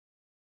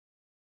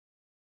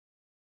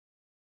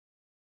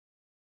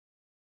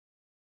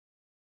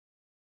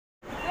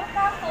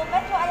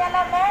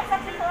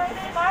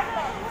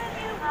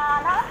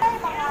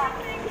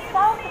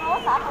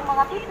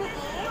mga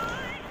PPE,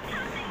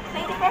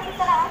 20 pesos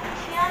na lang ang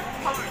t-shirt,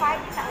 pag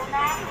 5 sa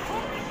una,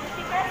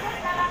 50 pesos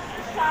na lang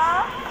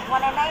siya,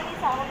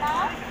 190 sa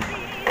una,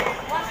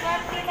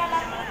 120 na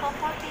lang ito,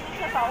 40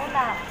 siya sa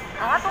una.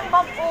 Ang atong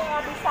bago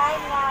nga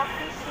design nga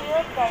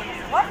t-shirt, guys,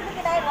 159,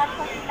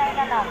 149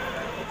 na lang.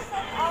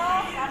 Set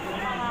off,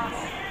 atong mga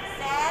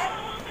set,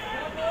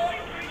 unit,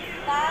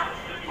 top,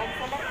 and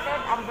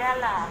selected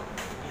umbrella.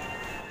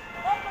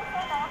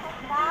 10% ang atong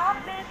top,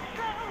 10%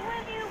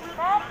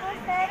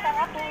 ang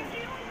atong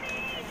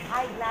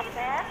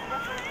eyeglasses,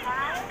 just in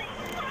time.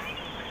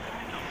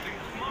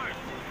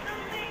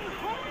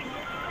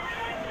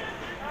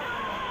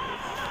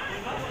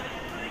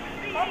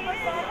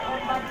 10% on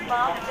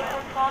lunchbox,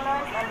 different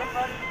colors and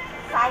different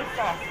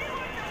sizes.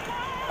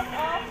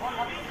 Off on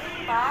a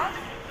pack.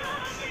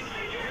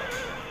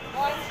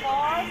 Coin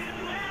force.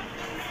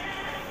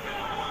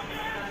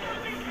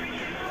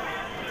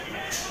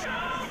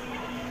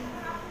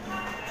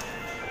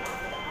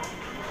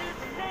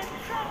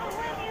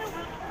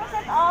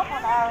 Percent off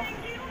on our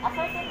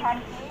assorted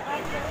handy.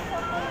 Ang ganito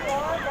po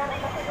yun, dahil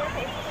nasigaw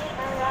sa isip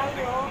ng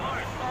rayo,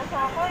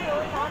 nasa ako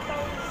yun,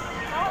 natay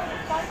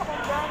discount sa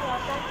kumpanya,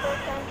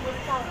 10%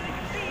 discount.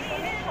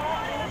 Information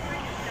is,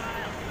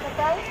 the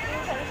price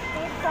is sa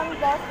Speed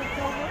Sunglass with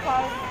movie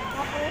card,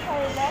 na po sa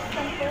less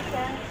 10%.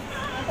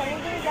 And sa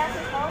reading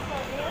glasses also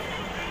is,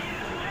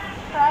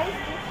 price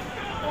is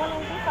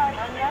 295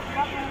 and less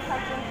back ng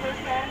 10%.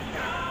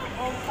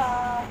 And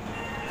sa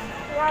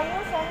rayo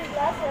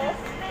sunglasses,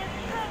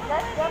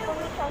 less back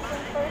ng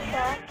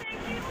 10%.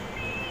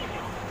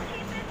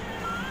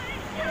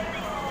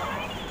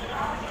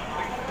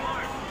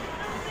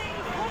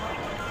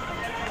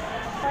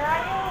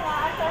 Marami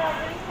nga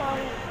acceleration,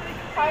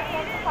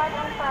 595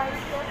 ang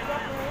price, just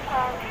get me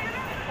 10%.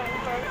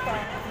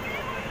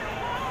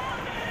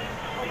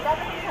 At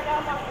dapat sa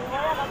lamang,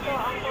 wala na to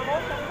ang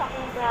promotion sa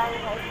akong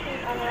brand na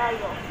Speed and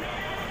Rayo.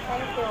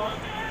 Thank you.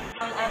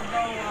 Ang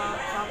adlaw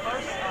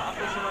shoppers,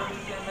 ako si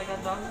Marvicia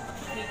Nagadong,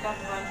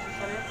 Hikap Brand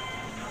Susaret.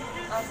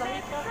 Sa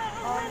Hikap,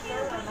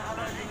 sir,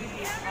 naarang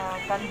DVD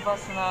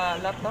canvas na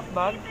laptop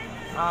bag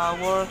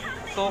worth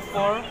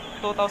 2,400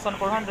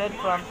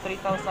 from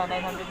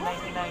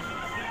 3,999.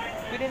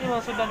 Pwede niyo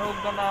masudan og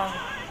ganang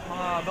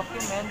mga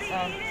documents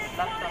and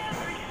laptop.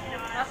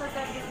 Nasa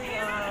kasi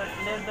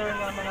leather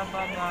nga mga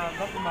bag nga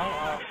gatumay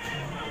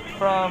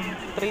from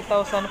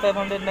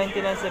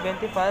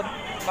 3,599.75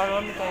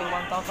 karon kay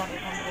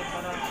 1,800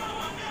 para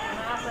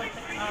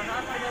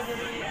naasa na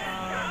diri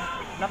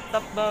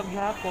laptop bag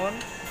gihapon.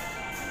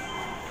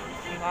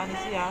 Yung ani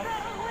siya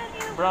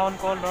brown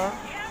color.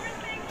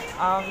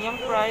 Ang iyang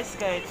price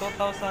kay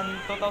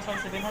 2,700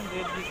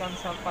 gikan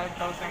sa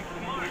 5,399.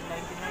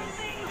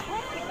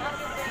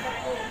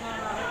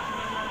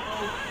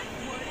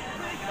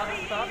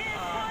 Laptop,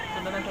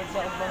 sundan sa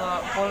siya og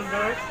mga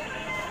folders.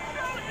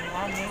 Yung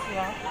ani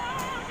siya.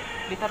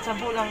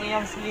 Detachable lang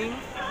iyang sling.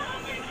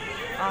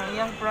 Ang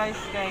iyang price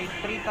kay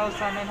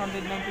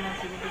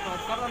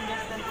 3,999.75. Karon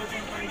just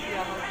 10% pa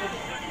siya hangtod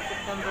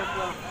September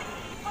 12.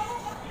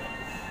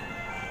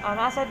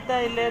 Nasa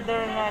tayo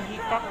leather nga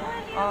hikap,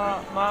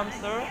 ma'am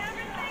sir.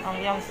 Ang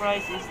iyang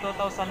price is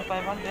 2,500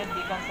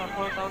 gikan sa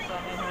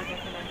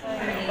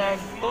 4,999. Tag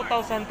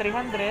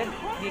 2,300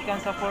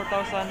 gikan sa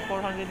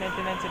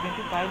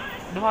 4,499.75.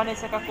 Duha na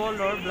sa ka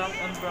color, black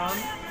and brown.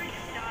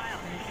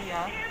 Ano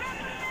siya?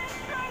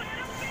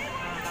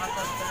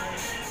 Nasa tayo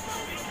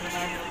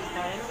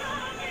style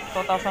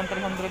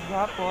 2,300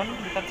 gihapon.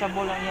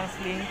 Detachable ang iyang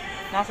sling.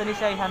 Nasa ni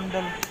siya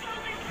i-handle.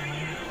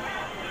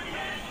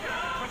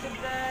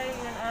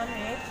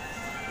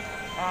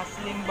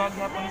 Sling bag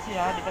hapon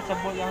siya,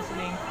 detachable yung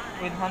sling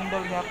with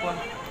handle hapon.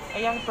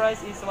 Ayang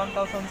price is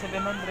 1,700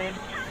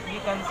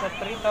 gikan sa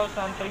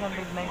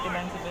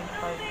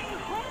 3,399.75.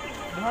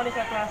 Duha ni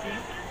sa klase.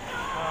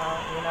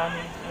 Yun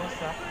ani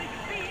siya.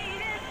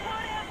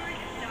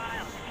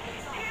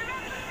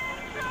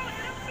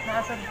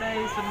 Naasad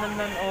tayo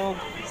sundan og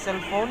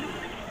cellphone.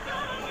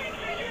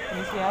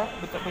 Ini siya,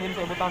 pwede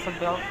sa ibutang sa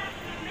belt.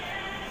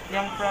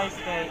 Yang price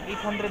kay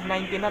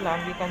 890 na lang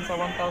gikan sa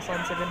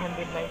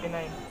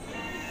 1,799.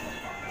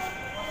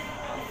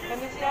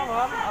 Kani siya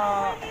ma'am,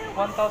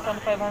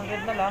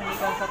 1,500 na lang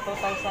gikan sa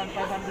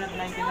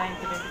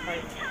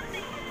 2,599.75.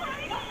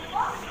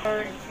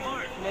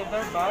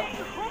 Leather bag,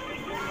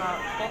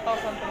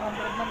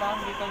 2,300 na lang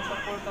gikan sa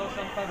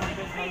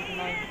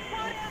 4,599.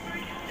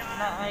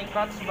 Na ay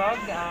clutch bag,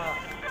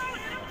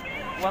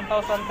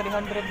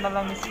 1,300 na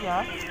lang ni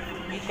siya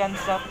gikan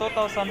sa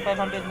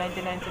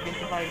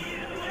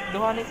 2,599.75.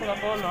 Duha ni sila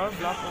color,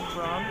 black and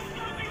brown.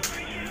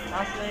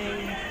 Nasa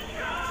yung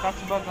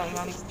clutch bag ang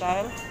ilang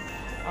style.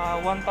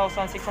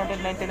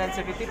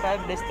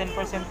 1,699.75, less 10%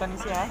 pa ni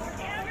siya.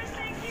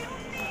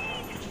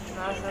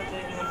 Nasa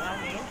yung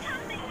ani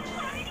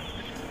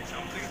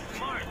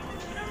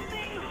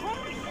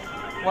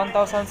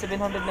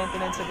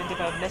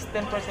 1,799.75, less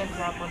 10%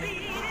 hapon.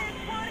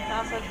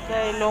 Nasa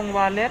kay long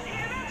wallet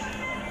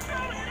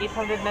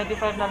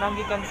 895 na lang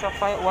gikan sa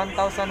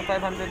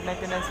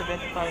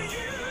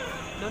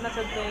 1,599.75. Doon na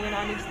sa tayo yung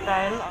aning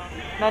style,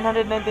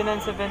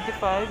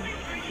 999.75,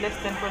 less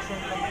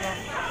 10% lang yan.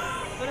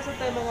 Doon na sa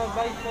tayo mga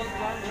bifold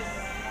wallet,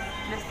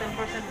 less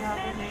 10% na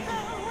hapon eh.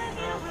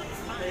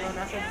 Tayo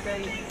nasa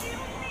tayo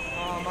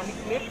money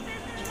clip,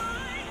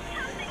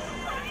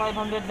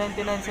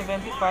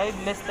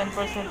 599.75, less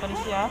 10% pa rin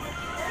siya.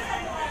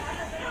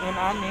 Yun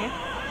ani,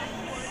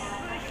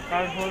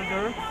 card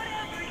holder.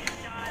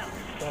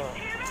 So,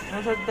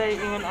 nasa tayo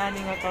yung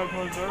ani nga card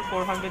holder,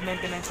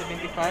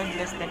 499.75,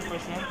 less 10%.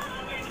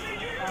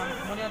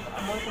 Muna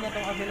po na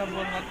itong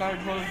available nga card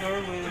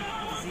holder with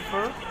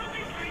zipper,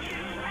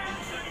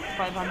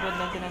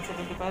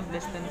 599.75,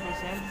 less 10%. Muna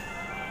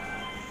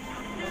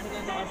po na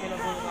itong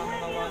available nga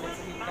mga wallet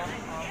sa hikan.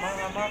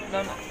 Mga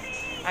markdown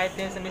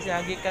items na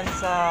siya gikan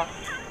sa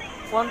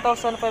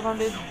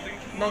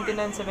 1,599.75,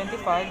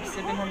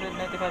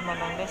 795 man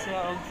lang less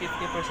siya og 50%.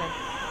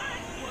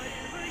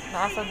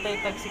 Naasad tayo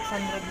tag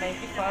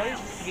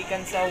 695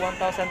 gikan sa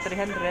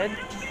 1,300,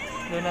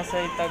 doon na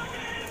sa tag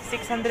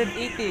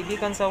 680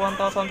 gikan sa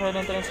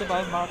 1,325,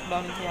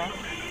 markdown siya.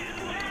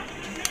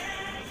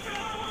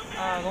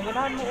 Kung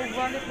ganahan mo og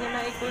wallet nga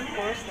na i-coin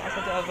course,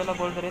 naasad tayo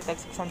available diri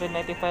tag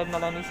 695 na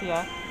lang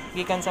siya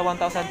gikan sa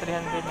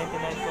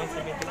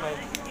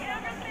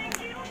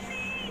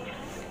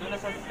 1,399.75. Doon na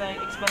sa tayo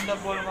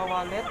expandable nga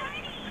wallet,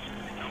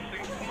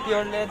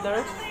 pure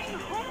leather,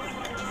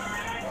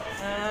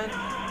 and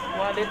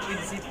wallet with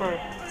zipper,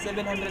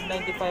 795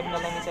 na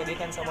lang siya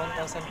gikan sa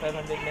 1,599.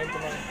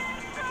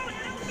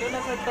 Doon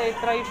na sa tayo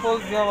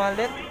trifold nga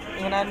wallet,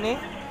 yung ani,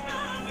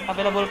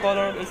 available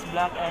color is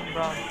black and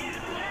brown.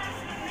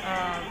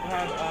 We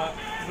have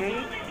gray.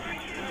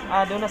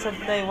 Doon na sa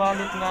tayo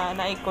wallet nga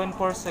na-icon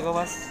course sa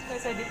gawas.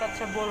 Kaysa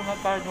detachable nga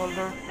card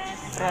holder,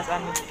 press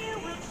ani,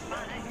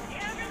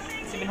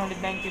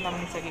 790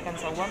 naman siya gikan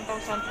sa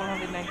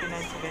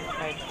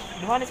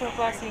 1,499.75. Duha ni sa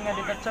klase nga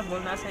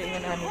detachable nasa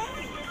ingon ani.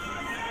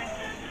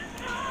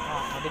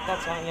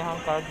 Detach ang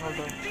iyang card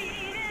holder.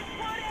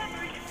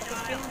 Sa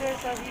spender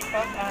sa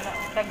hipag,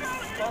 tag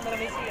so na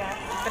rin siya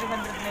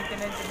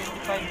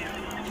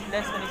 399.75,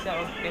 less na siya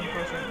og 10%.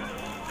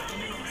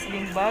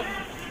 Sling bag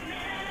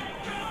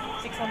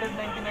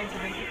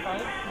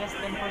 699.75, less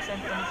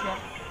 10% na siya.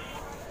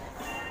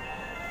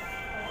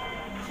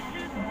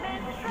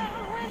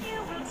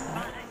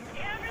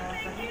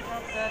 Sa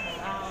hipag set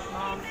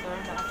mounter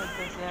na asad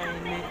ko siya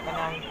yung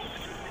kanang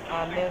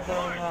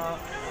leather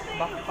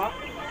backpack,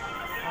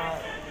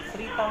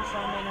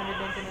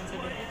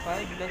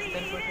 3,999.75, less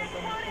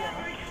 10% na siya.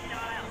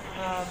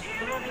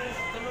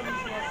 Tulong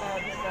siya sa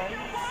design.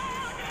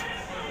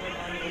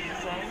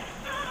 Design.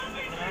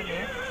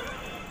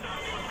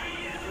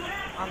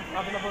 Ang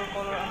available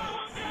color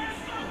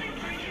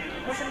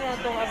kasi niya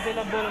itong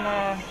available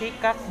na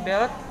peacock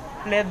belt,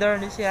 leather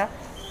ni siya.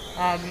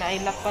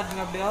 Nailapad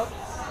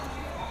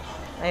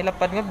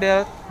nga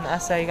belt,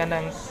 naasay ka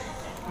ng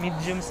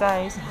medium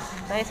size,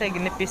 naasay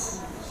ginipis.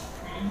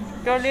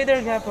 Pure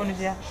leather nga po ni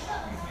siya.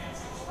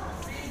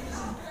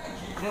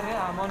 Dire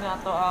amo na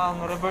ito ang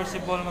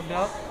reversible nga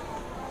belt.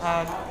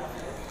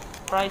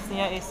 Price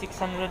niya is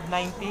 690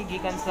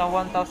 gikan sa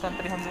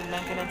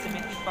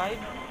 1,399.75,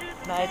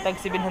 na ay tag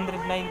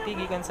 790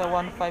 gikan sa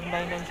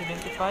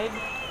 1,599.75.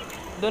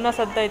 Doon na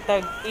sa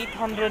tag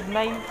 890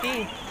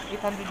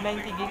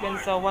 gikan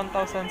sa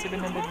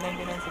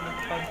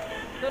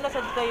 1,799.75. Doon na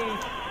sa tay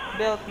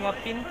belt nga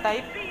pin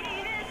type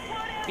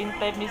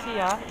ni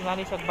siya, nga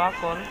ni siya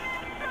bakol,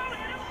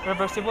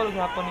 reversible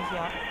gyapon ni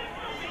siya,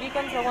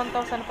 gikan sa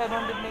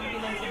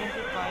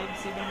 1,599.75,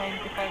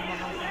 795 na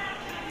lang siya.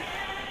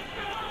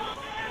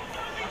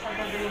 Asa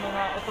ka dili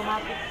mga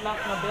automatic lock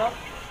na belt,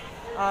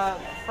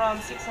 from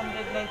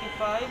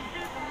 695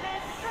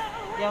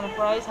 yung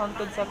price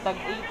hangtod sa tag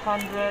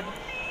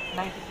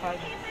 895.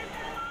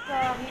 Sa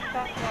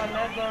hitak na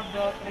leather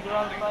belt,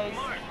 regular price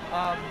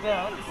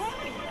belts,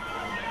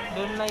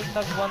 doon na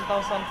itag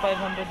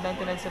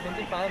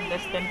 1,599.75,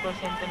 less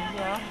 10% din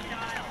siya.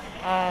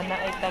 Na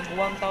itag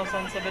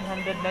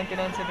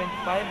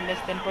 1,799.75,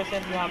 less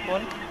 10%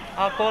 gihapon.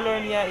 Color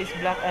niya is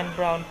black and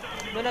brown.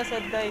 Doon na sa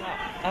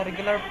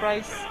regular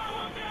price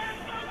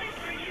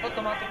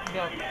automatic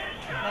belt,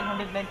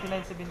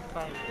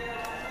 999.75.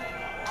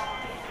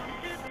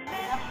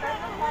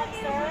 Afternoon,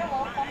 sir.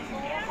 Welcome to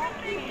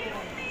Monkey.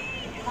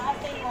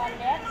 Nakasay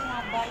wallet na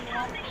buy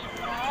one take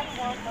one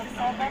worth of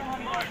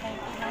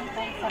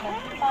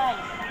 799.75.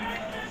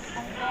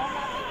 And then,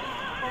 natin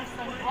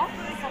 50% off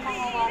sa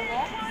mga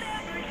wallets.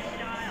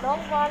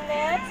 Long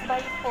wallets,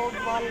 bifold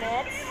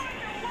wallets.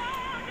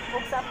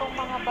 Ug sa atong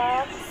mga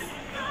bags.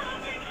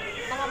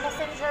 Mga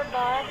messenger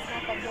bags na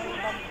tag-carry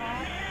bag ha.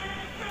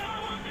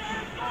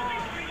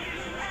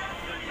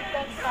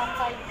 Depends sa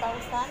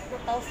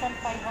 5,000,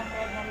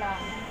 2,500 na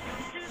lang.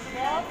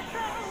 Belt.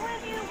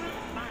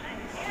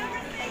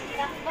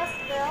 Canvas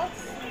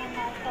belts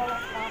na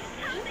color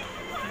coffee,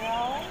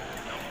 brown,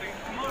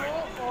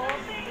 blue, or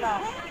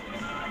black.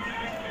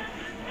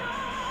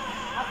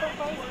 Atong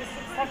price is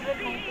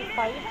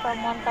 695 from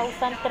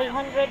 1,390.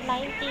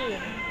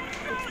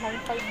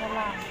 695 na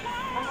lang.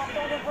 Ang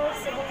atong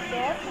reversible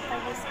belt,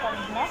 naka-use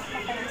kang black,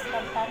 naka-use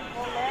kang tan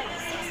color,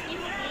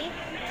 650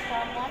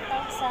 from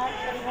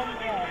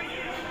 1,300.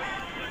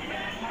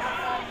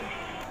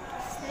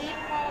 Slim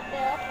na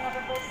belt na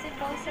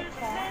reversible sa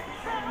siya.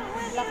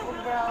 Black o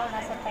brown,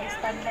 nasa tayo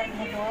standard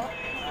model.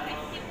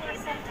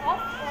 50%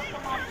 off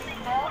automatic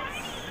belts.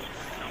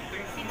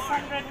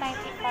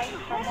 695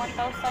 from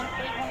 1,390.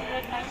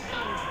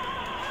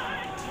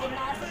 Then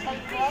nasa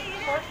tayo belt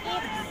for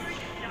kids.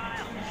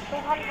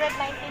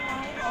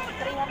 299 of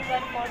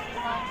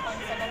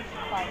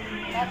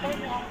 349.75. Leather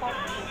niya for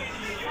kids.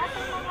 Nasa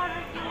mga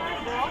regular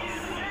belts.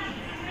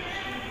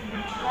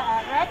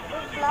 Red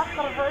or black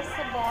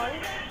reversible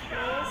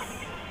is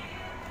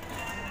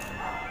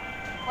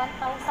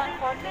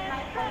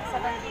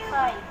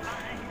 1,049.75.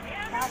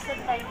 Nasa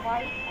tayo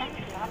white and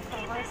black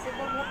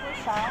reversible mo po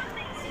siya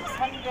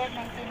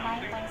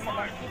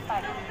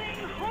 699.75.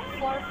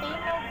 For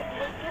female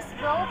latest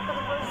gold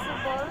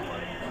reversible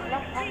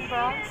black and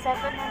brown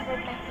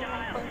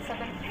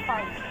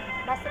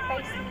 799.75. Nasa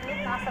tayo slim,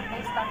 nasa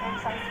tayo standard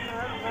size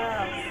for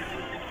girls.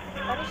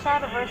 Kani siya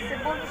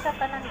reversible ni siya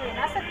tanan din.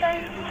 Nasa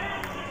tayo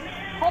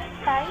hook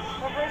type,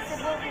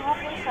 reversible mo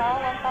po siya,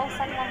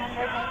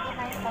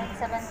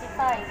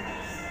 1,199.75.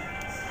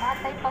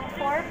 Matay pang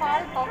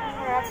formal, pang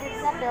rapid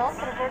na belt,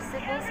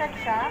 reversible sa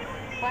siya,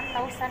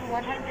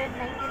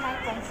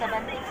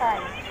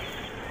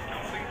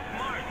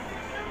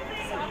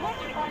 1,199.75. Sa among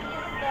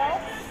Italian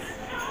belts,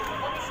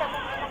 kung siya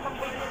mong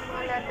pinakabulong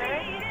mga leather,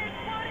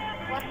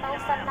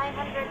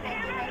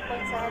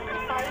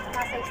 1,999.75,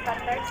 nasa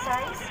standard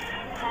size,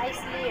 na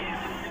slim.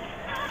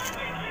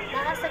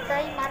 Nasa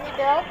kay money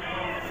belt,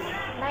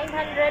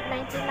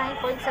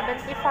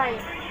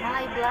 999.75.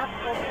 Mga black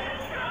o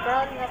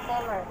brown na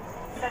color.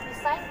 Sa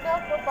design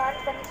belt o band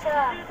kani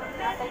siya.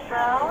 Nasa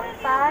brown,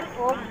 tan o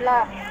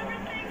black.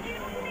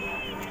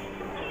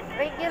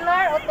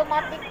 Regular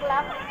automatic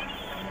lock.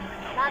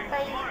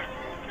 Natay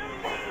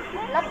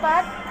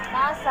lapad,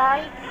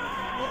 nasa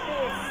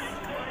nipis.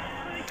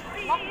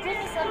 Mock-gym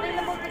is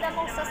available din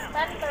among sa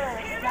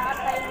standards.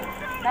 Natay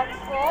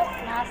dagko,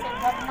 nasa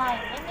gagmay.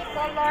 Any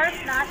colors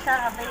na siya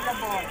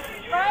available.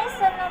 Price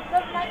sa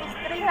gagmay is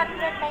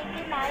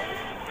 399.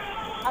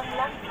 Ang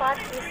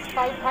lagpad is 520.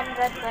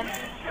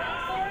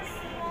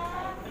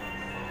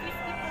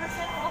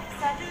 50% off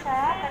sa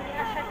siya.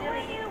 Kanina siya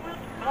diri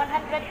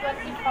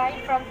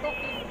 125 from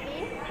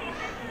 250.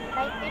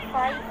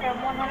 95 from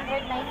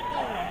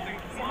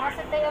 190. So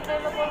nasa tayo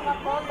available na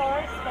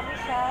colors. Kani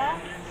siya.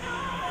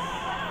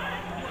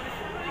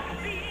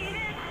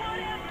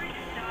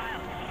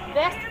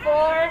 Best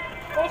for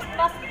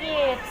Christmas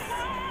gifts.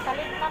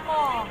 Kalit na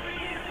mo.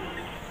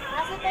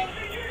 Nasa tayo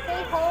kay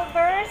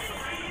holders.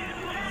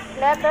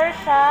 Leather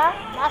siya.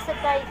 Nasa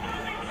tayo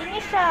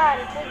initial.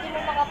 Pwede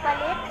mo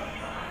makapalit.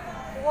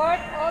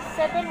 Worth of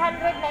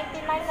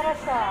 799 ra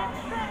siya.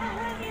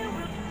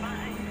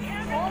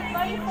 All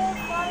by full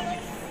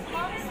wallets.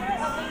 Monster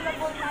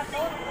available na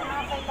to.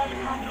 Nasa tayo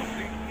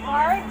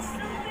cards.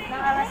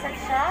 Nangarasan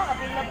siya.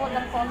 Available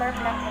ang color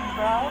black and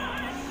brown.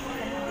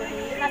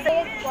 Nasa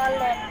yung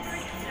wallets.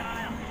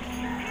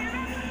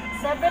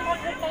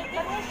 790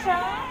 na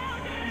siya.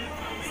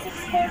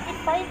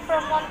 645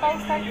 from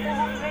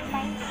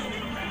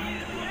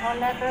 1,290. O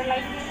leather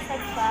lining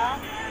sa siya.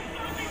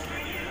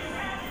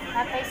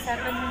 Natay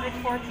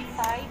 745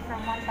 from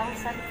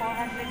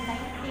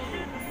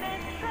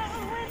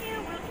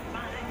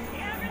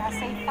 1,490.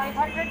 Nasa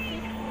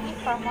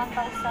 550 from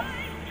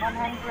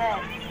 1,100.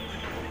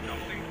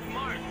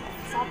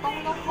 Sa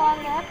itong long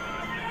wallet,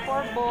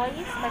 for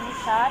boys, kani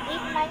siya,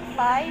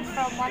 895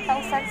 from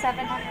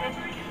 1,790.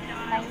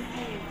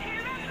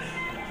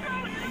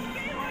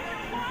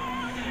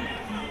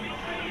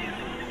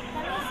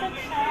 Nanisad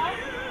siya,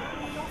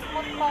 yung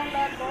smooth pang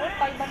leather,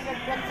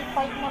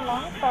 525 mo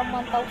lang from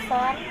 1,050.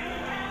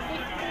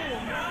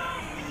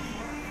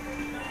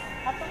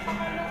 At ang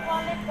pangalong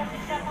wallet, kani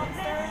siya,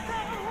 Monster,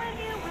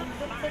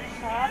 nanisad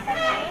siya,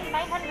 kani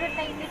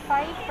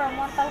 995 from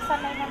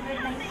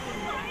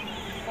 1,990.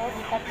 So,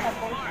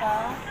 detachable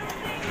siya.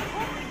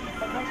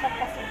 Pagod siya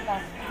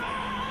kasikat.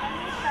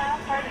 Ano siya?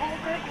 Card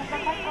holder. Kung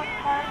naka-4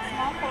 cards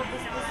na for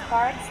business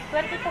cards.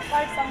 22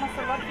 cards ang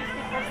masulod.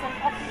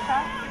 50% off siya.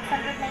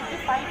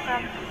 695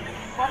 from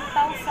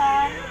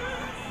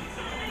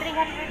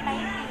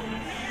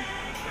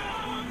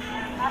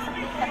 1,390. Nasa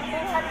tika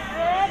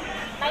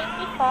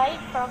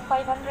 295 from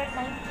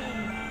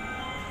 590.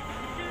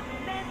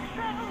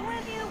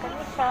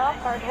 Kani siya,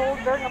 card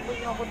holder na po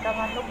yung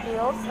mabutangan no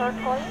bills or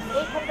coins,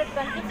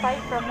 825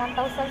 from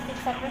 1,650.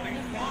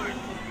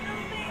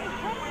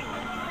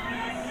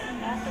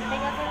 Nasa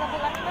tayo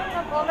available ang ito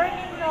na color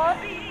nindot.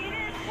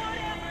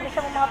 Kani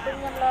siya mga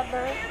premium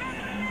leather,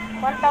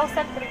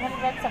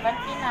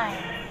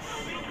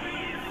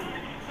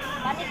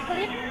 1,379. Money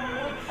clip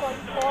with coin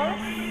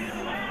force.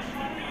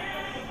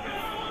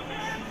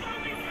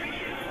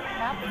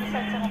 Pwede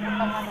siya sa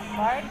mabutangan no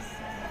cards.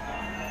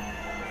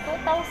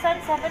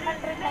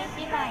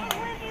 2,799.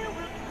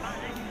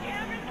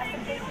 Nasa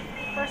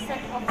 50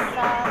 10% off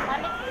sa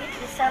money clip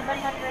is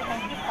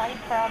 795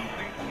 from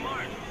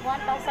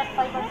 1,590.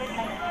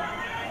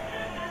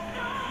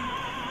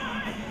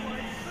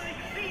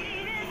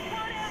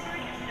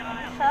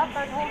 Siya,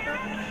 card holder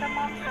po siya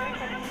ma'am sir,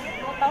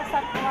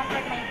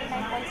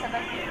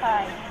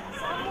 2,299.75.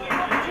 So,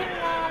 ang gym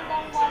na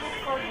long wallet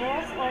for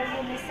girls or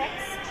unisex,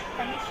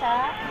 kani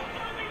siya.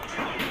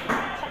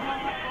 Sa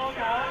mga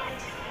color,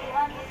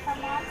 iwan mo siya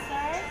ma'am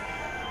sir,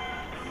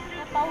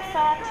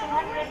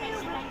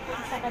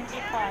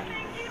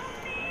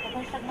 2,299.75.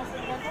 Kung siya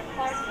masundan ng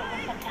card,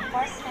 kung siya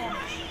compartment.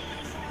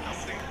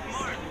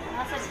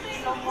 Nasa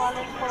long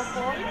wallet for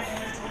boys,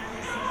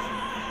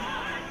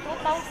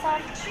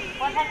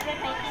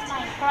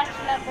 2,199. Crunch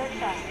leather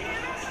siya.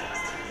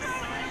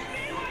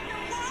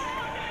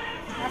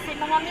 Nasa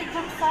mga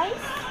medium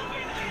size,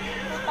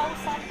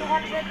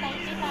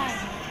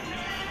 2,299.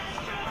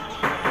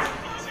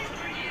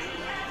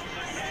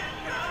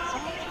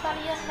 Ang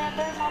Italian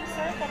leather ma'am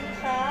sir, kani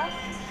siya.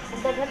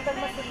 Ang daghantag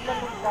masigla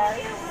ng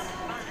guys.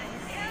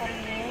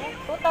 Kani,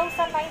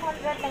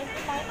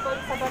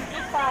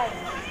 2,999.75.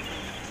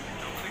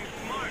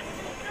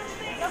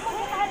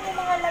 Nakukuhaan mo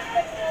mga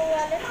lagdag ng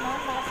wallet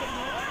ma'am, mga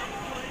sige.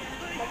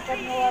 Lagdag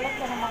ng wallet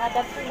yan ang mga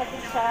dagdag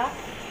natin siya.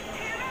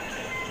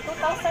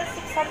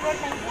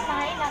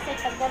 2,699, nasa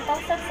itag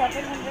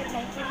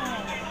 1,799.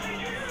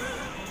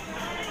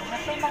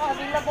 Nasa yung mga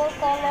available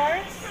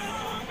colors.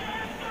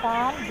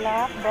 Tan,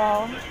 black,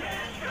 brown.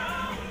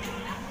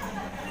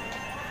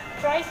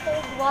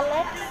 Tri-fold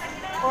wallet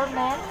for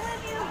men,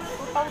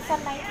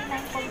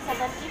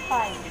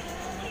 2,099.75.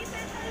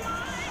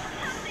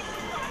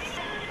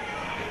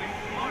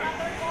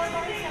 Another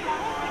color sa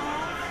mga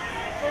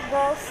for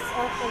girls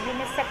or for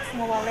unisex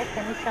mo wallet,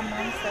 kani siya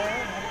ma'am sir.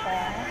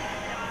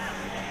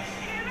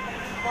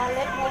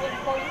 Wallet mo with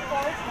coin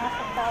purse,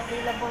 nasa pa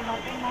available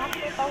natin ma'am,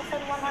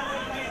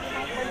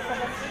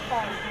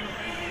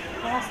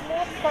 2,199.75. Mga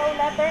smooth pearl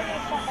leather na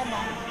siya ka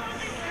ma'am.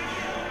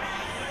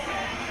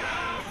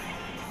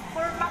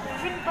 For mga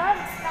gym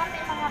bags,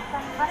 natin mga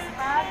canvas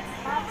bags,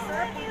 ma'am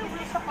sir,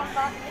 hindi siya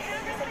pang-laki,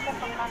 hindi siya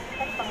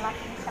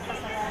pang-laki siya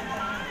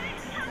kasalanan.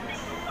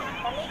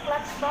 Kani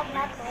clutch bag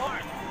na to,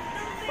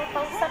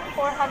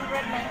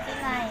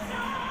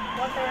 2,499.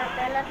 Water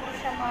repellent mo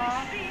siya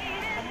ma'am.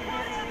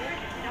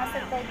 Nasa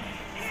bag,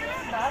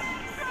 sling bag,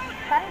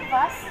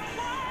 canvas,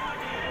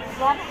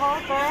 gun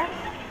holder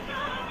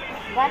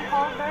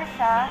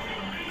siya,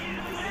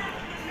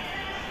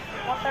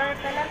 water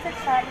repellent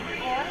siya,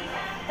 likod,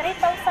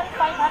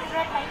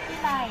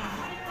 3,599.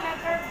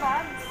 Leather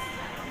bags,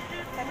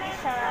 kami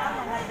siya,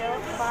 mga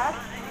belt bag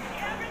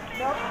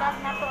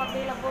na to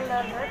available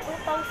leather,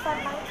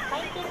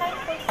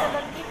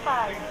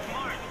 2,099.75.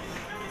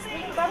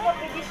 Sling bag, o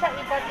pwede siya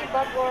i-body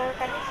bag or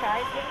kani siya,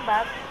 sling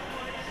bag,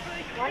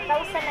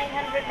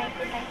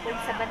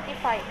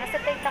 1,999.75. Nasa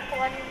tayo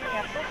takuan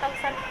niya,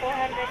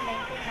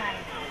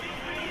 2,499.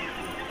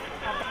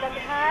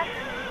 Kapagdaghan,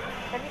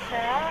 kani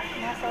siya,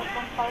 nasa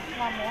upang pouch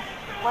na mo,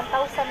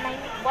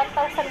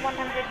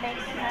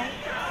 1,199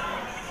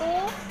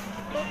 to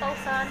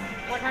 2,199.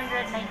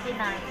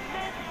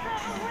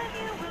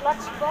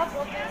 Clutch bag,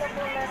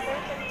 available leather,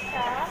 kani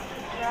siya,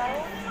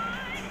 brown,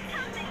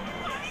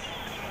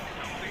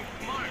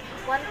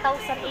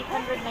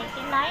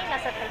 1,899,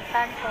 nasa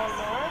Titan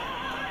color,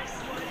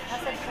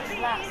 nasa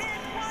black.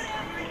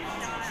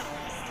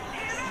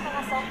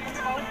 Mga soft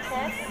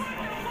pouches,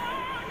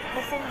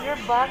 messenger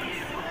bags,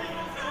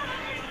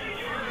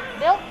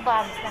 belt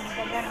bags,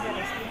 nagaganda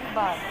rin, sling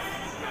bags.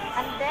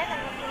 And then,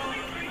 ang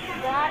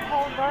gun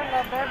holder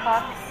leather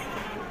bags,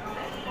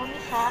 kung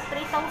siya,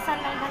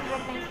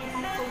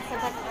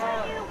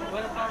 3,999.75.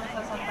 Welcome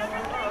sa Santa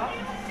Barbara.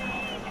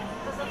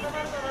 Sa Santa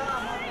Barbara,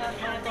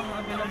 itong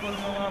available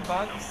mga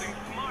bags.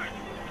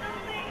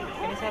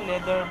 Kani sa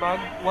leather bag,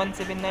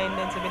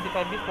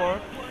 179.75 before,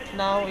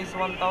 now is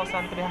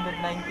 1,390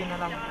 na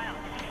lang.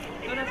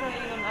 Ito na sa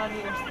iyon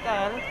ani yung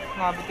style,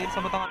 nga bitin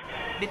sa butang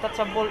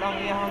detachable ang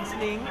iyang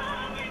sling,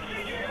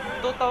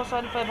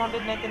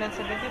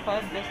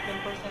 2,599.75, less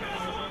 10%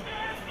 din siya.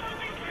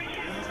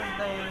 Ano sa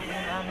tayo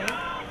yung ani,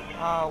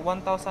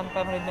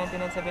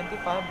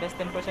 1,599.75, less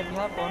 10%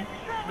 gihapon.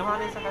 Duha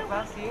sa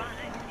kaklase,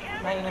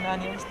 na iyon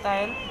ani yung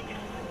style.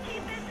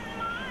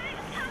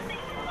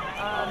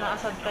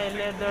 Naasad tayo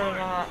leather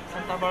nga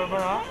Santa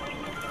Barbara,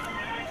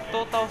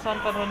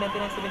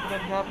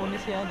 2,599.75 gihapon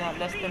ni siya na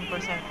less 10%.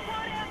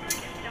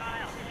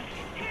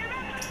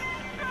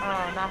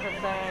 Naasad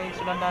tayo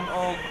sulandan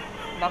og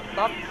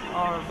laptop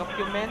or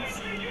documents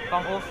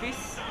pang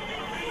office.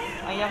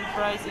 Ang yung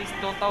price is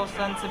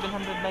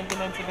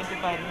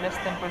 2,799.75,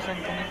 less 10%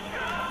 kani.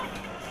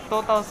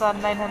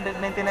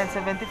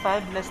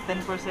 2,999.75, less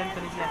 10%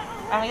 kani siya.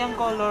 Ang yung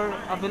color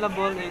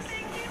available is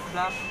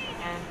black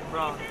and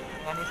brown.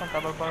 Ngani Santa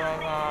Barbara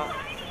nga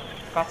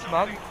catch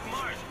bag.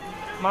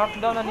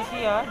 Markdown na ni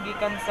siya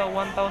gikan sa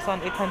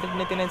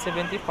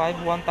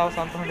 1,899.75,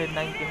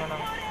 1,290 na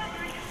lang.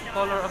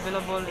 Color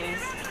available is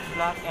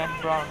black and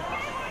brown.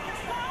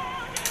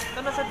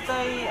 Ito na sa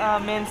tay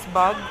men's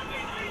bag.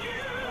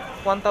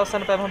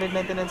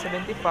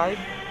 1,599.75,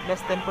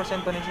 less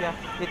 10% pa ni siya.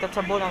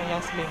 Detachable ang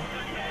iyang sling.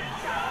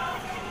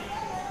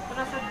 Ito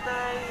na sad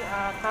tay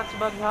catch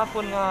bag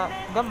hapon nga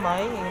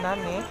gamay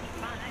inani.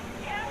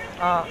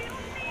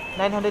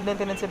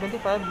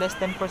 999.75, less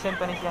 10%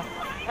 pa ni siya.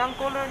 Ang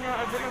color niya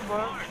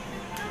available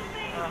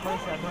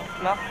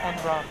black and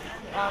brown.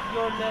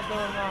 Pure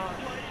leather na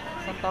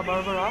Santa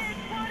Barbara,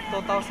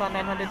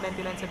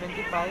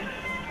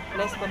 2,999.75,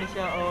 less pa ni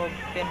siya o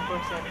 10%.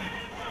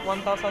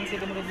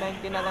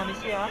 1,790 na lang ni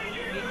siya,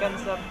 gikan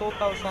sa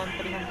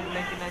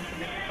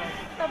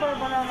 2,399.75. Santa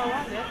Barbara nga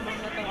wallet,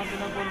 mga itong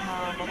available na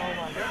mga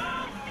wallet.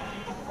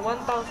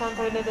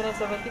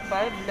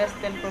 1,399.75, less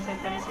 10% pa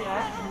ni siya.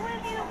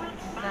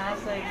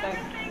 Naasa itag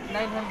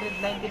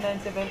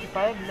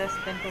 999.75, less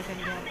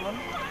 10% gihapon.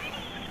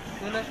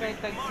 Doon na siya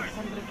itag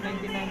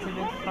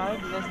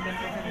 699.75, less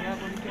 10%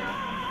 gihapon siya.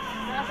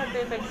 Naasa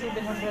itag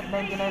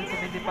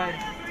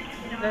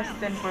 799.75, less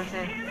 10%.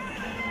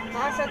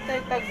 Naasa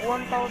itag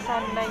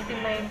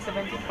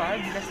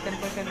 1,099.75, less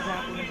 10%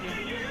 gihapon siya.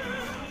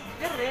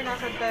 Pero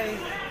nasa itag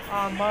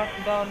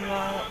markdown na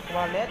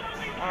wallet,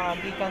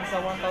 gikan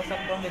sa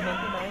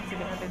 1,499,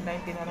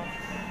 790 na lang.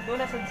 Doon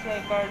na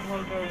siya card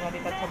holder nga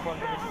detachable.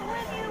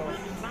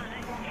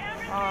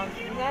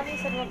 Ngani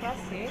sa mga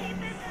klase,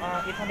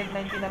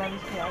 890 na lang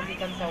siya,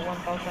 gikan sa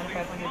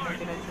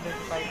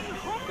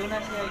 1,599.75. Doon na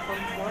siya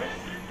coin force,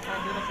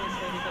 doon na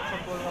siya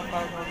detachable ng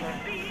card holder.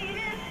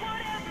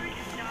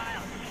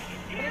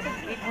 Pero sa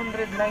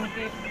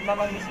 890 na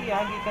lang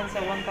siya, gikan sa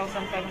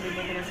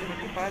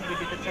 1,599.75, with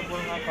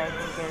detachable nga card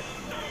holder.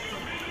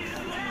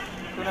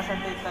 Doon na siya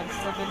tag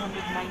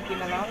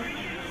 790 na lang,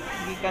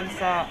 gikan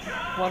sa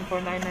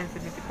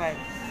 1,499.75.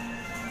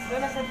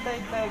 Doon na sa tag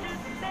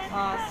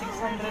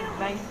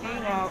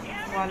 690 nga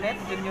wallet,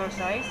 junior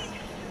size.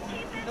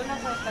 Doon na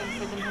sa tag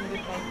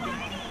 790.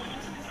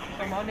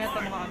 So, mao niya ito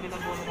mga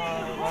available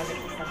nga wallet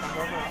sa Santa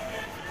Barbara.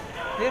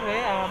 Dire,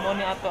 mao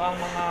niya ito ang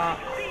mga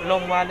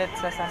long wallet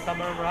sa Santa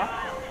Barbara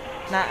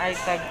na ay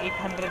tag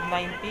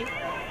 890,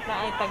 na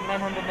ay tag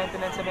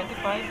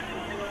 999.75,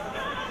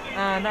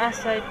 na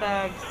ay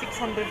tag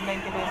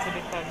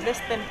 699.75,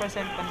 less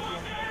 10% pa niya.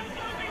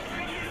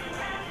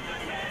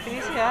 Ini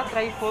siya,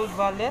 trifold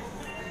wallet,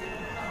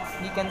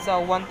 gikan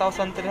sa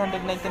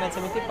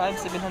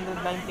 1,399.75,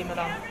 790 na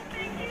lang.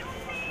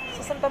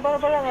 Sa Santa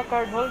Barbara nga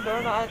card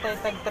holder, na ay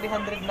tag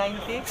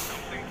 390,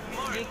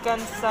 gikan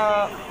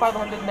sa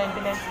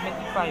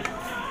 599.75.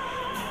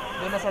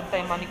 Doon na sa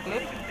tayo money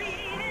clip.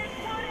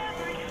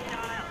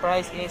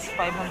 Price is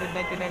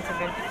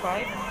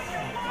 599.75.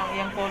 Ang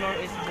iyang color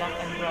is black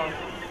and brown.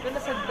 Doon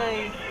na sa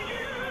tayo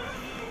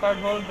card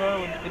holder,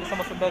 dito sa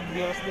masudad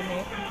viewers din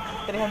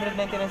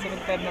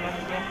 399.75 na lang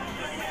niya.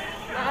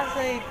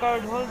 Naasay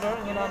card holder,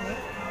 ginani,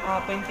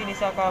 20 ni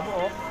sa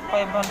kabuo,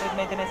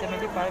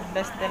 599.75,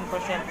 less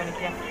 10% pa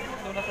niya.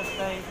 Doon na sa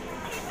tayo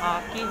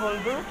key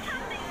holder,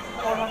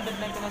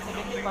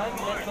 499.75,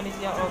 less pa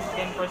niya o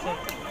 10%.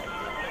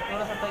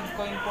 Doon na sa tayo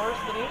coin purse,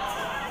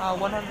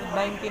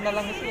 190 na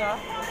lang siya.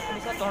 Ano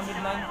siya,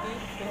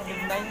 290,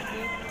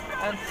 390,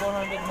 and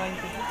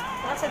 490.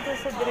 Nasa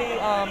sa diri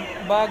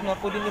bag na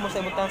pwede mo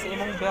sa imutan sa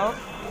imong belt.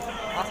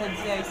 Asa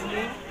siya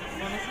sling.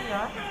 Ano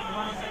siya?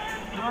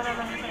 Duha na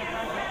lang siya ito.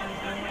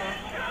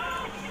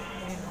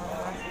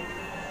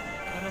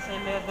 Ano sa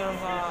leather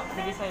nga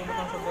pwede sa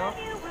imutan sa belt.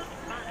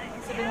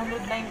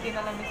 790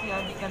 na lang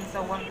siya, gikan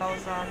sa 1,399.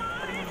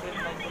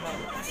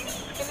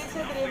 Kani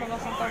siya diri mga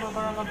Santa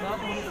Barbara nga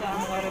belt, muli siya ang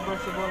mga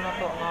reversible na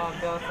to nga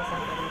belt sa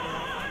Santa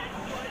Barbara.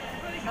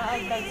 Na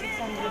ay tag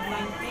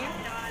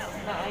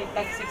 690, na ay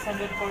tag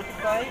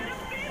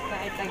 645, na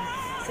ay tag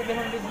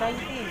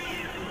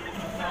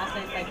 790, na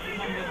ay tag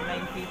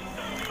 290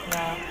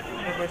 na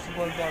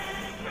reversible belt.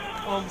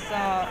 O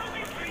sa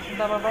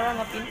Santa Barbara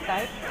nga pin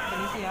type,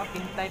 kani siya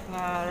pin type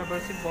nga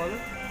reversible,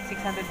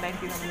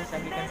 690 lang yun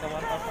sa gikan sa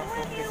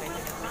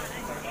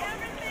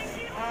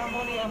 1,499.75.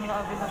 Muli ang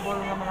mga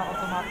available nga mga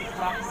automatic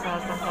lock sa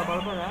Santa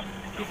Barbara,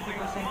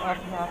 50%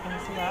 off hapon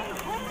siya.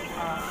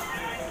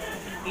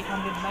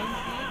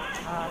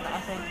 890,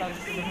 naasay tag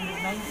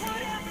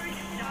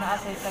 790,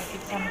 naasay tag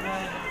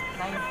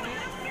 690,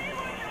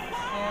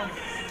 and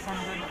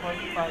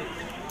 645.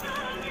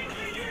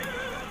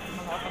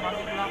 Mga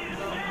automatic lock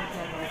doon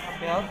sa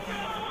belt.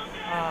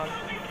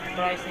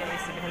 Price niya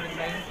is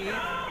 790,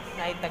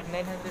 na ay tag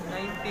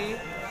 990,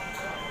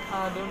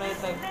 doon na ay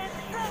tag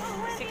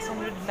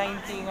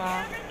 690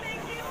 nga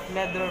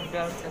leather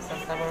belt sa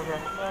Santa Barbara.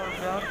 Leather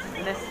belt,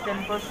 less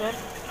 10%.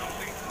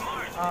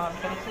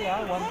 Kani siya,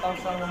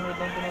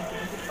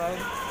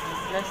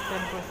 1,199.75, less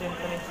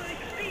 10% pa rin.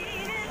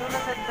 So,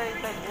 nasa tayo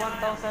tag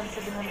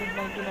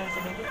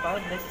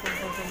 1,799.75, less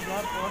 10%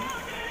 Japon.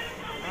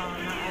 Na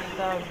ay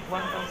tag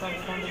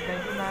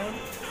 1,899,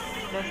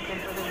 less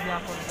 10%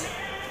 Japon.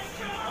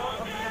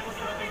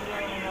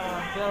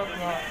 Belt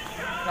nga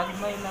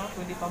lagmay lang,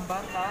 pwede pang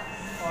bata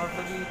or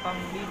pwede pang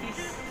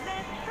ladies.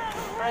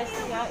 Price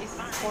niya is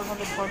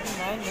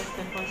 449, less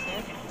 10%.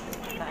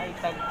 Na ay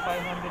tag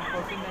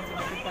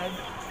 549.75,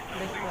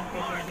 less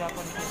 10%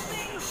 Japan peso.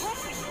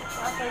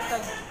 At size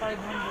tag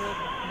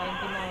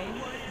 599.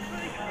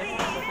 Best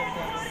ko sa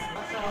Japan.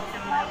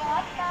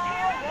 Mayata,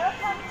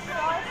 welcome to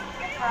our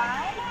city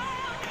branch.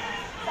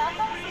 Sa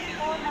atong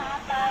sipo na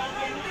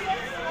atay unisex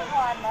na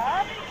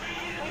wallet,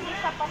 pwede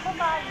siya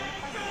pambabae,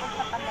 pwede po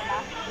sa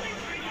panlalaki.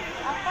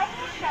 Ang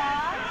kanya siya,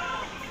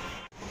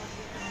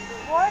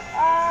 worth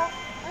of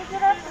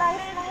regular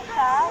price lang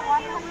siya,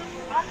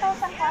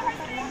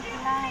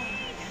 1,499.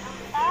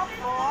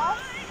 Tapos,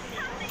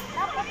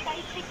 dapat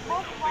kay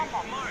Sigboard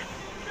wallet.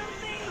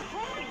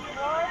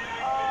 Worth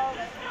of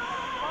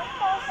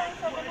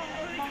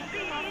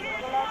 1,799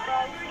 regular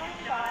price lang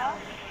siya.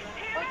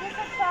 Pwede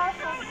sa siya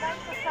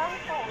suggest sa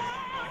cellphone.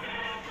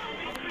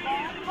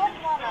 Then, book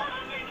wallet.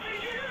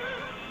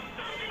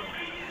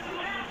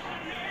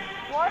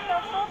 Worth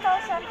of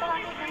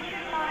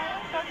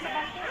 2,299 plus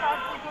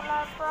 75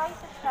 regular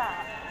price siya.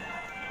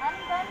 And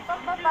then,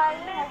 pagbabae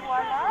na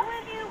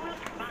wallet, 3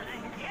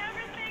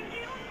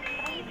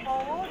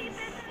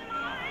 folds.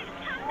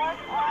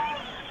 Worth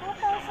of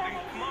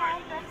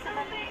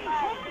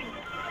 2,875.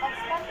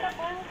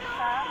 Expandable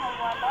siya na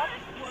wallet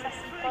sa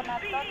siko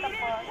na to.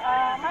 Tapos,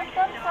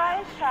 markdown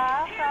price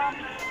siya from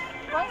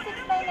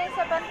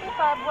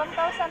 1,699.75,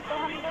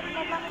 1,200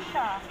 na lang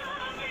siya.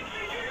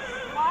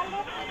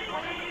 Wallet with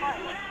credit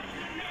card.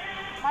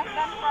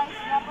 Markdown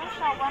price na po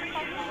siya,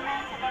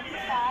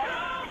 1,599.75,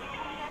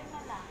 100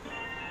 na lang.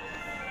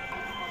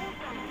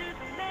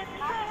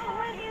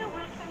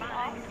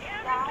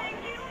 Down,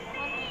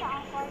 kung siya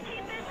ang price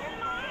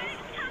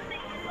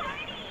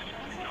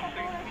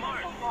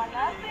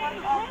wallet,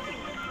 worth of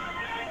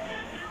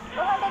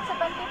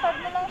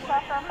 275 na lang siya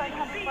from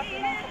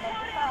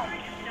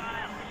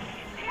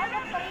 549.75.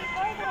 Ang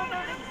paper,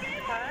 rubber with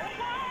sticker,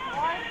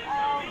 worth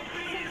of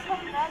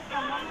 600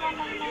 from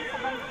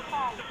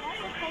 1,199.75.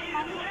 Nasa kay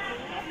money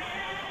clip.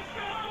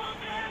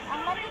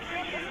 Ang money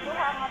clip is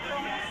buha ang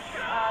atong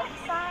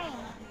design,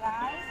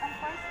 guys. Ang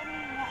price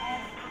niya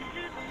is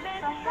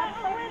from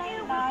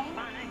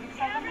 1,599,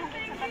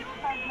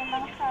 775 na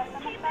lang siya.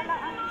 Samantala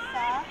ang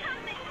isa,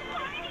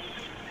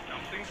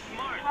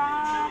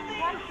 from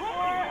 1,275,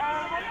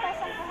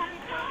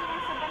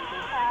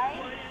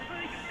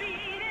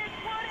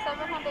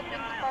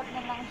 725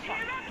 na lang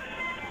siya.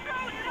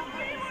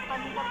 Super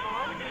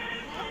expandable.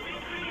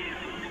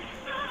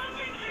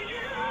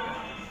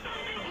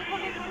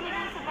 Ibalik ko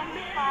nila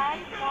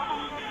 75,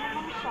 400 na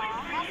lang siya.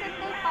 Nasa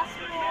ito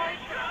passport,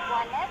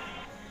 wallet.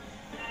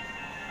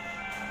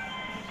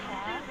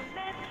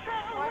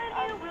 Worth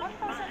of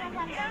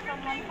 1,100 from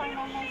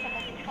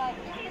 1,499.75.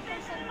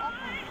 50% off.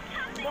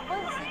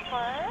 Double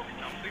zipper.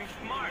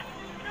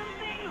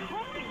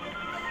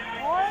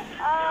 Worth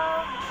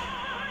of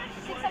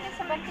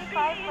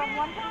 675 from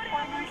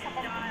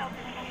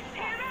 1,499.75.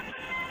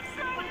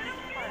 Simple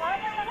zipper. Or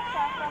na lang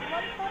siya from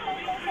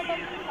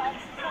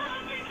 1,499.75.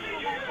 650 na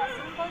lang siya.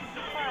 Simple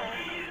zipper.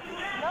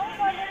 Long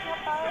wallet na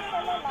para sa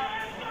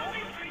lalaki.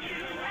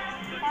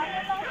 Paano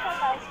lang siya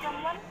guys? From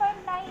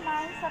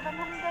 1,599,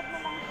 700 na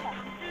lang siya.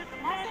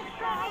 Nasa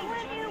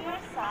size,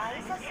 junior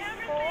size. Sa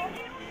Cisco,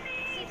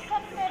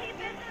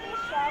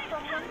 650 siya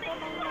from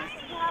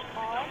 1,299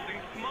 hapon.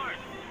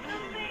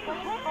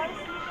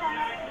 Pag-price siya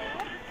na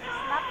clip.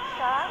 Snap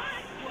siya.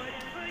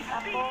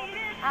 Tapos,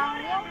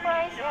 ang yung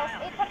price is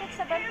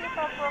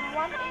 875 from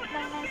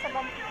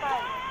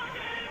 1,899.75.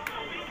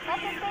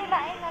 Nasa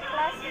lain na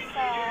klase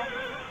sa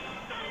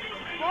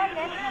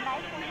wallet na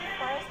na-ipon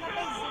first na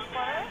may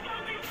zipper.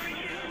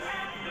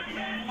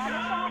 Nana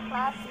siya nga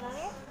klase.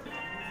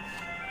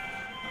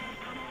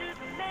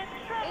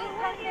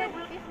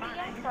 850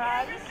 yung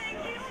price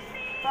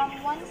from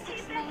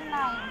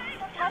 1,699.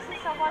 Sa klase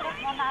sa wallet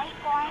na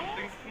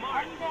na-coins.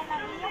 And then,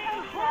 ang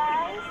inyong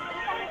price,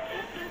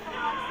 850 from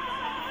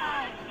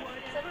 1,699.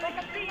 So, ito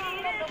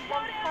nagtinangan ng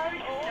gold card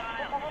o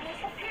pagkakuli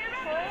sa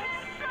pictures.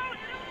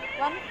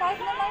 1,500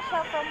 na lang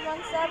siya from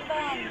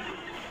 1,700.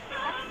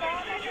 After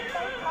na siya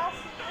tayo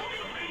klase,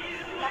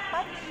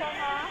 dapat siya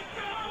na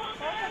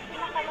sa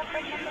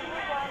pinakalapad na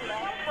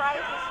wallet.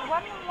 Price is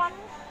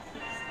 1,100.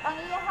 Ang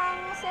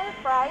iyahang sale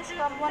price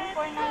from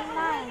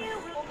 1,499.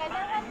 Kung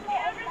kailangan mo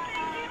ang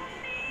mga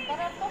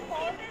ganito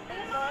po,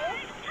 paper,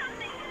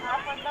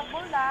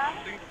 affordable lang,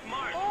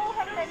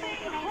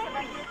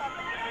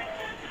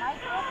 299.75.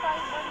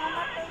 Microfiber na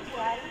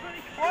material,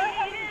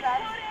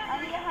 400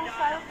 ang iyahang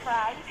sale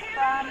price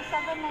from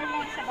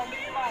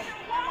 799.75.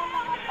 Yan ang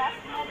mga pass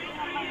na din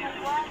ang mga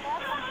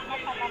wallet ang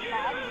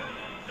pinakalapad.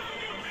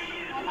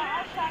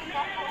 Nanaan siyang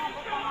dako ang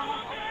butangan o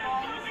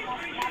coins na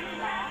snap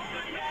lang.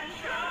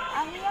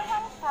 Ang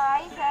iyang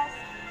price is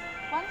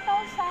 1,000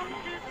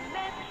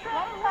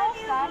 from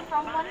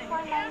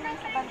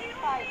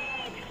 1,499.75.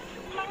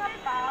 Mga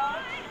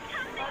pouch,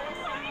 para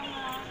sa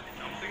mga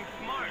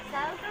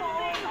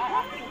cellphone or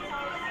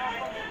accessories o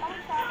pwede pang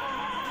travel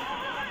na sa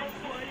mga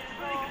available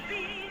sa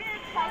dito.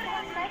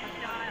 500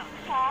 siya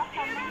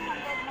from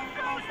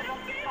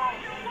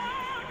 999.75.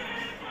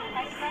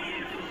 Mas kasi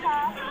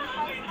siya, yung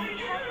price ng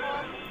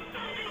travel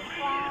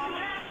from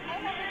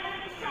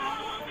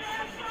 999 to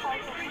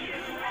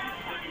 75.75 lang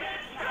siya.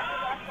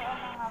 Nakabili ako ang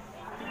mga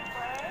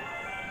papers.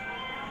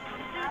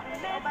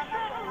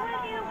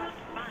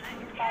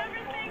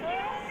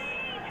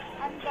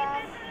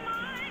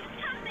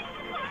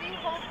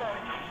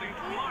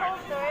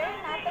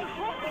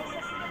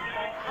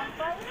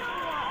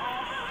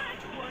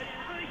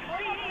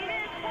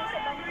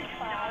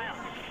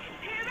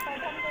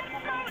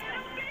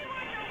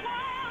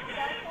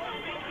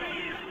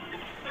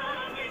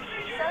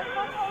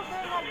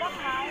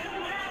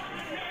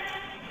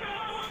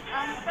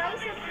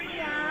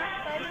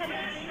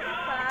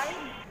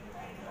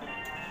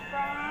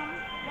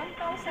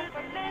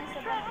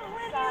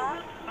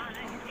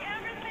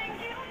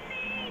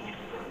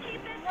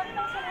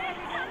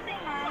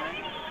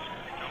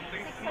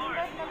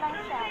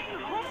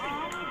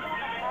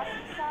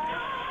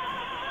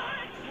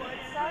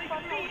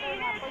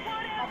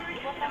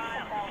 lang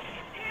sa belt.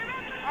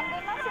 And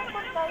then ang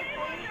simple tayo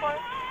po import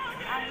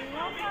ang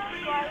iyong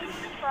price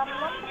from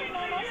laundry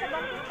na lang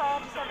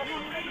 75,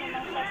 700 na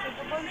lang siya sa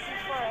double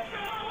zipper.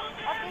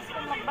 At least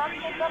kung mag-bag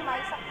mo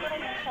gamay, sakto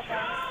rin yun siya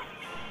guys.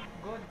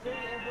 Good day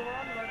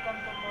everyone, welcome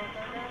to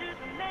Portalan.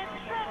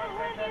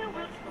 Portalan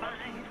was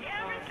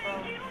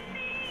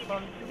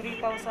from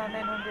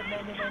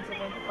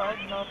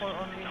 3,999.75 now for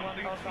only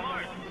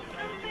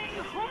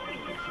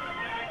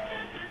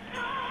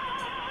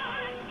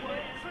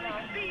 1,999.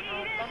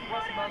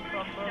 Canvas bag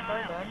from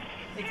Portalan,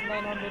 it's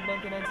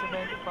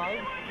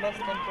 999.75 less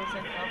 10%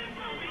 off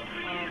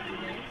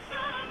today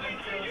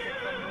until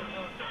September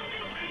 12th.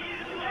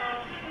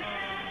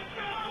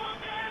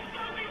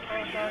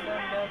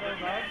 Portalan leather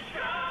bag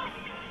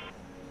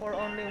for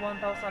only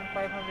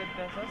 1,500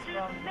 pesos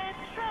from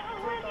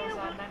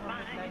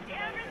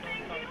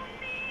 2,999.75.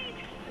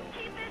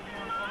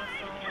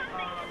 Also,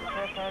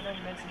 Portalan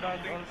men's bag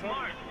also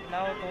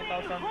now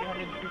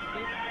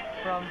 2,350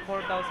 from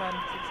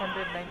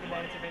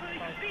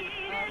 4,699.75.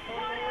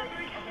 Color of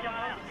the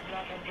bag is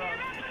black and brown.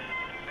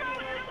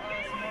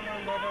 Smaller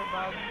leather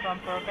bag from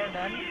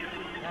Portalan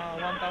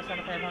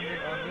 1,500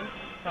 only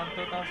from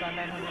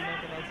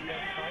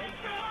 2,999.75.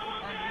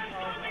 And we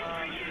have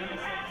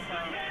unisex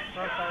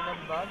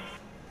Portalan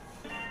bags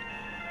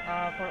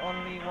for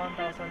only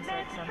 1,600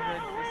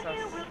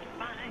 pesos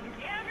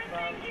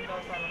from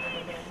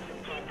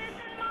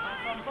 2,999.75.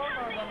 From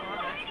Portalan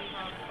wallets, we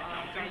have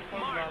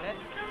trifold wallet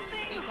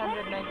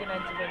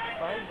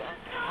 899.75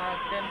 at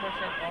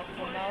 10% off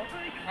for now.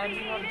 And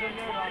we have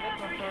junior wallet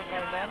from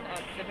Portalan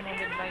at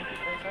 790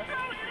 pesos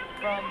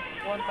from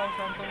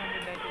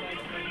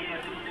 1,299.75.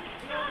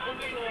 We have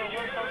also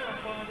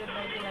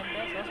 1,499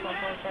 pesos from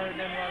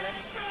Portalan wallet,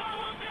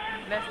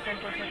 less 10%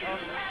 off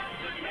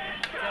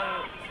till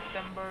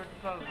September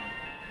 12th.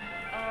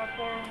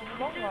 For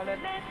long wallet,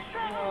 we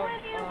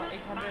have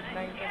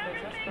 890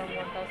 pesos from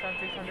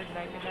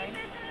 1,699.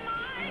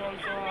 We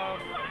also have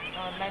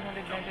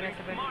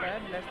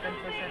 999.75, less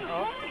 10%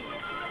 off.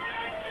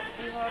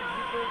 We have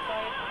zipper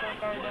type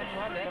Portalan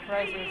wallet. The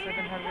price is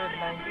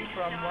 790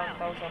 from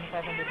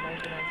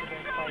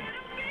 1,599.75.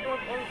 We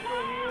have also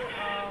here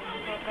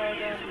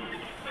Portalan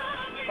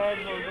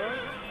card holder.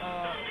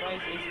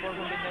 Price is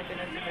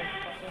 499.75.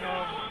 We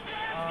have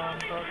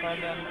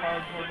Portalan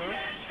card holder,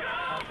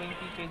 20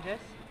 pages,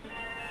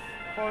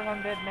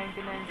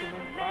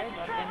 499.75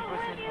 at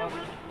 10% off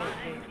per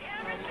day.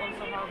 We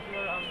also have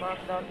here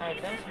markdown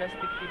items, less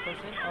 50%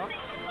 off.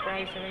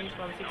 Price range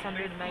from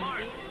 690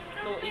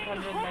 to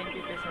 890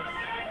 pesos.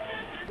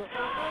 For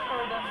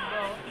Portalan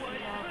belts, we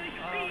have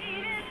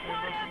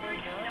reversible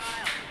belts.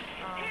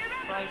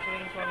 Price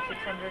range from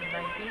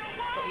 690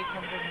 to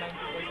 890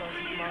 pesos.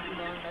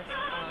 Markdown less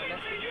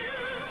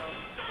 50% off.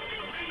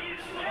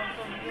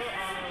 Also here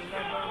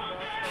leather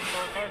belts from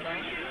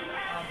Portalan.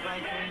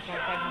 Price range from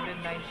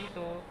 590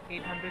 to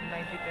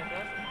 890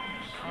 pesos.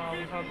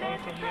 We have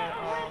also here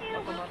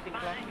automatic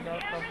clock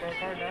belt from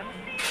Portalan,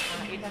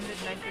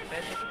 890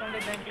 pesos.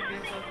 890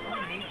 pesos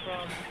only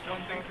from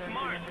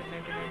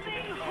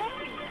 1,399.75. We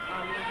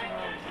also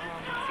have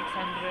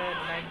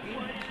 690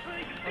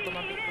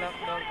 automatic clock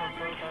belt from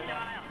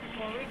Portalan.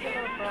 For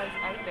regular price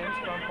items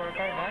from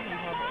Portalan, we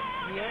have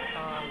here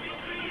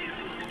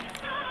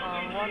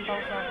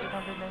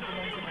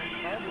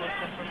 1,899.75 less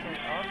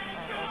 10% off,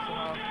 and also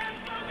have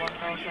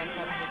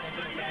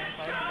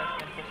 1,599.75 less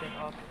 10%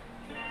 off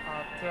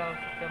till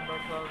September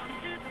 12th.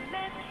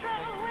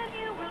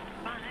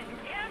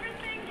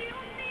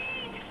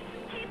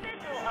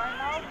 So are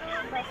now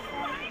doing the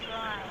same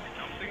grind.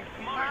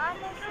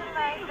 Naano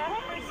sila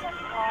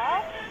 10%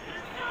 off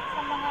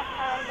sa mga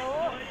kalo,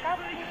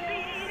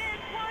 candles,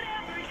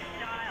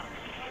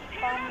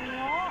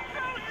 panyo,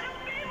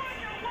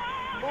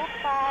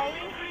 bukay,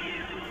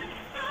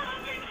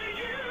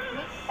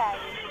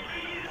 necktie.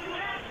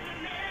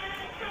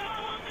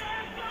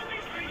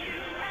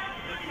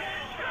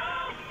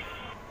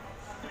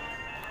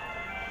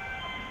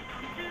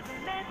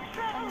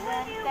 And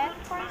then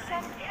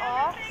 10%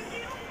 off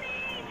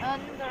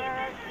under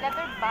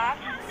leather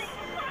bags,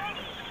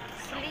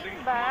 sling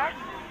bag,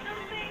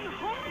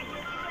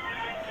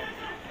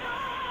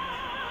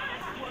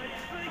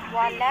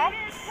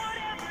 wallets,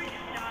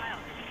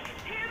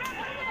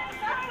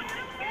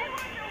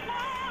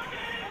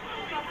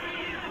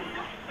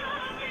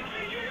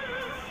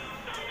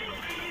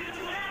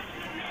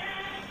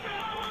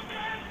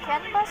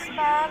 canvas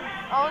bag.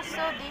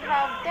 Also they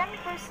have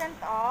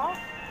 10% off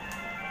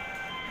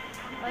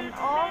on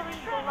all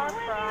regular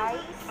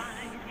price.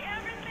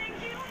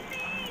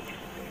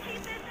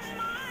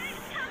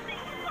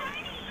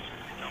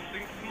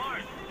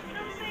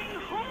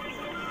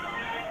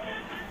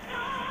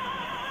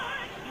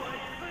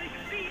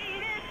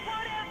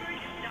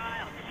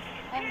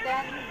 And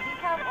then we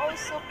have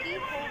also key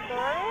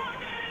holder,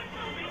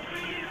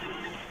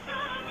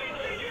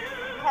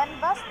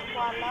 canvas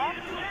wallet,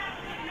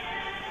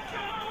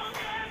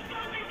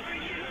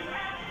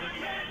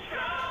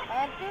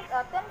 and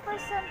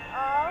 10%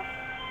 off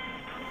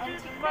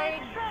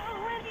antiquarian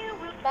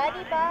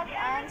body bag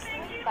and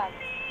sling bag.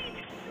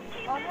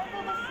 Owner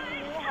de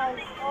Bassini has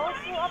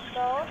also a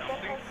belt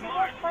that has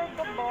suited for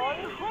the ball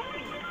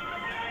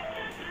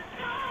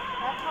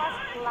that has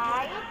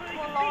light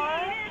color,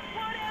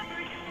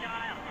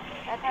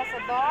 that has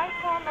a dark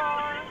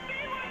color,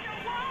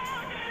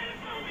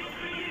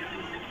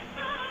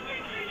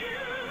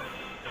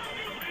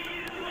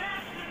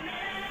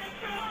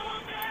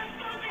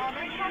 and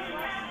it has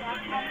also a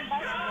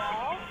canvas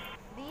belt.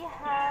 They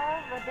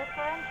have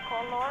different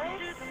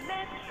colors.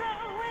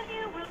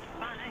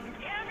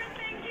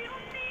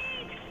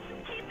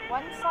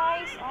 One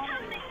size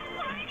only.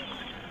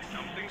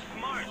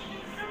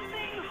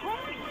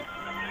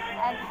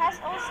 And has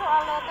also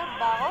a leather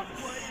belt.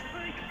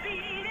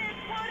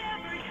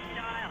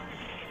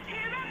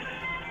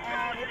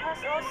 And it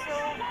has also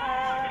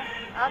an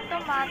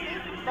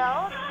automatic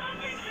belt.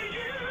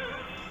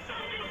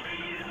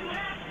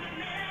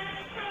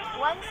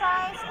 One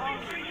size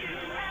only.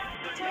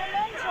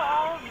 Turn to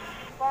our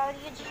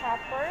valued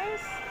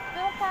shoppers.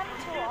 Welcome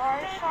to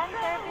our Sean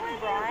Kervin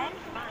brand.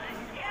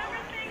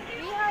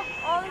 We have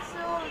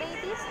also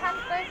ladies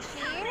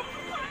handkerchief.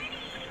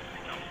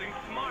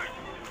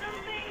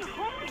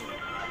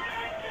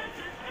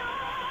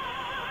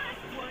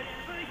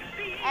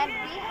 And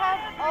we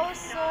have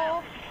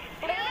also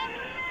plain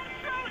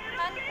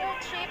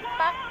handkerchief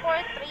pack for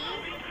 3.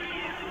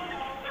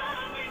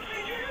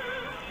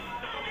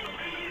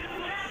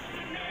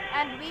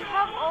 And we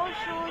have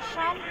also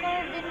Sean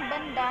Kervin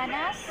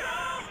bandanas.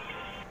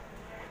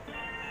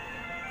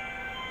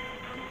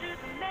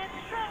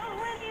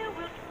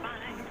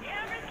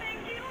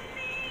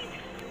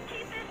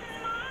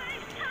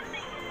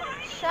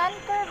 Sean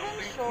Kervin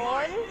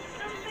shawl.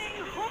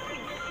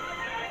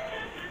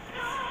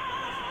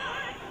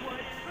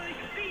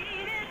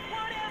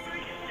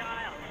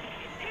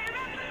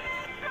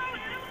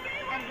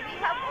 And we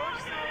have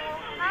also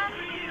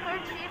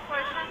handkerchief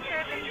for Sean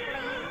Kervin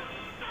plain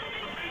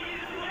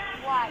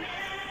white.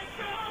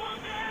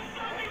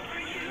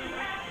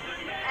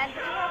 And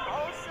we have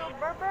also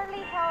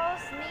Beverly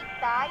Hills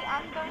necktie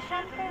under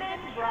Sean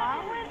Kervin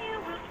brand.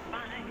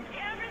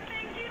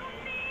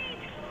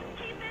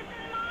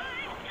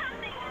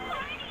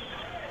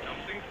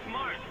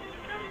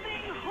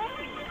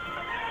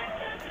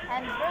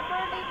 And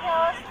Beverly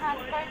Hills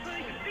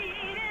handkerchief.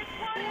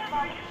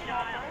 College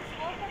shoppers,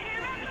 welcome to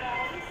you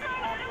guys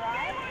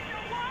brand.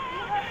 We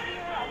have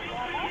here a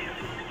wallet,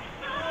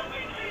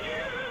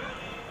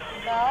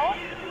 belt,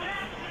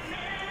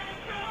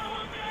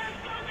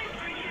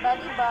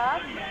 body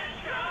bag,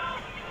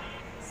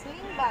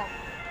 sling bag.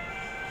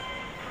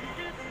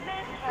 We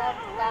have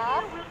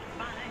cap,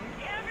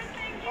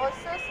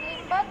 also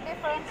sling bag,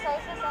 different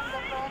sizes and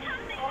different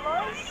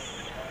colors.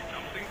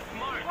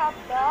 We have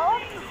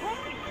belt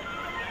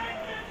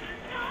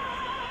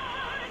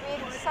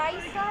with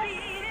sizes.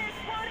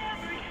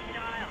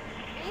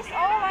 These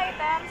all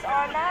items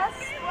are last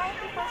 20%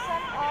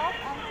 off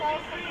until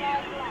supply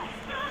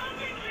lasts.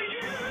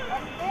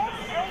 In this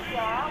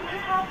area, we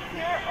have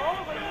here all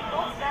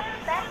labels that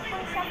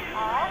 10%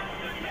 off.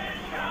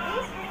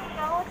 This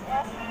note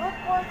is good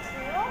for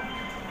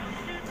 2.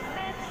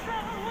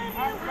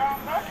 And then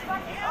this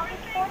one is only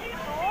 42.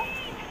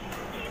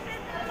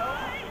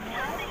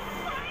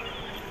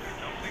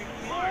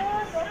 Two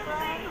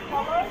different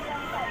colors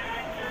and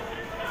sizes.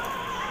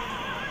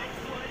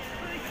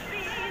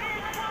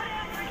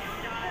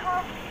 We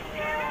have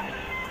here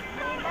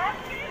Maybank.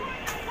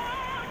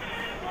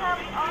 We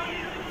have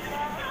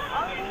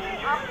only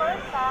upper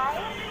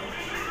size,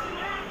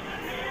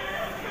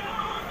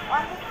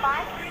 only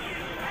pants,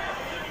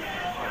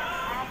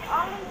 and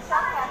only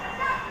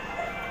jacket.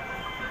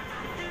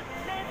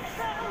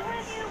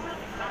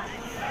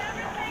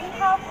 We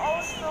have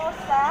also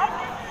set,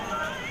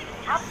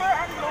 upper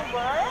and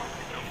lower.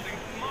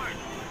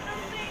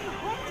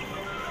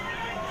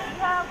 We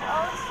have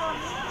also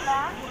knee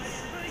lengths.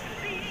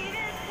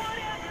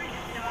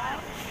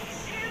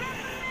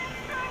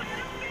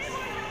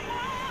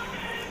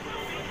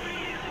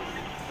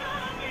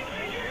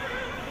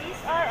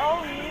 These are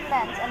all knee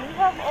lengths, and we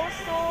have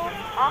also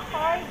a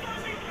hard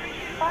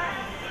pant,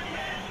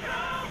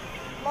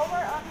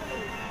 lower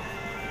only.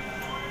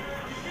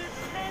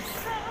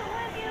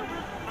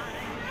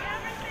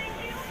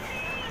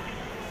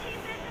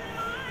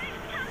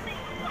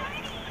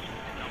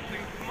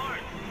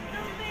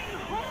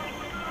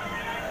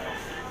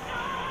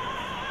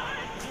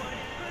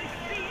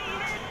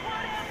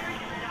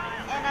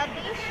 In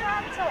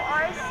addition to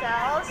our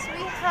sales,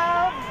 we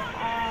have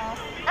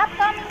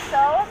upcoming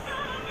sales.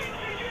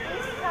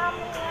 This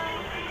coming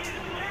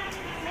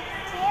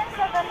 16,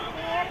 17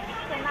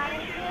 to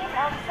 19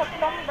 of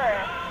September.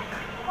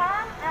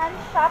 Come and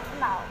shop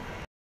now.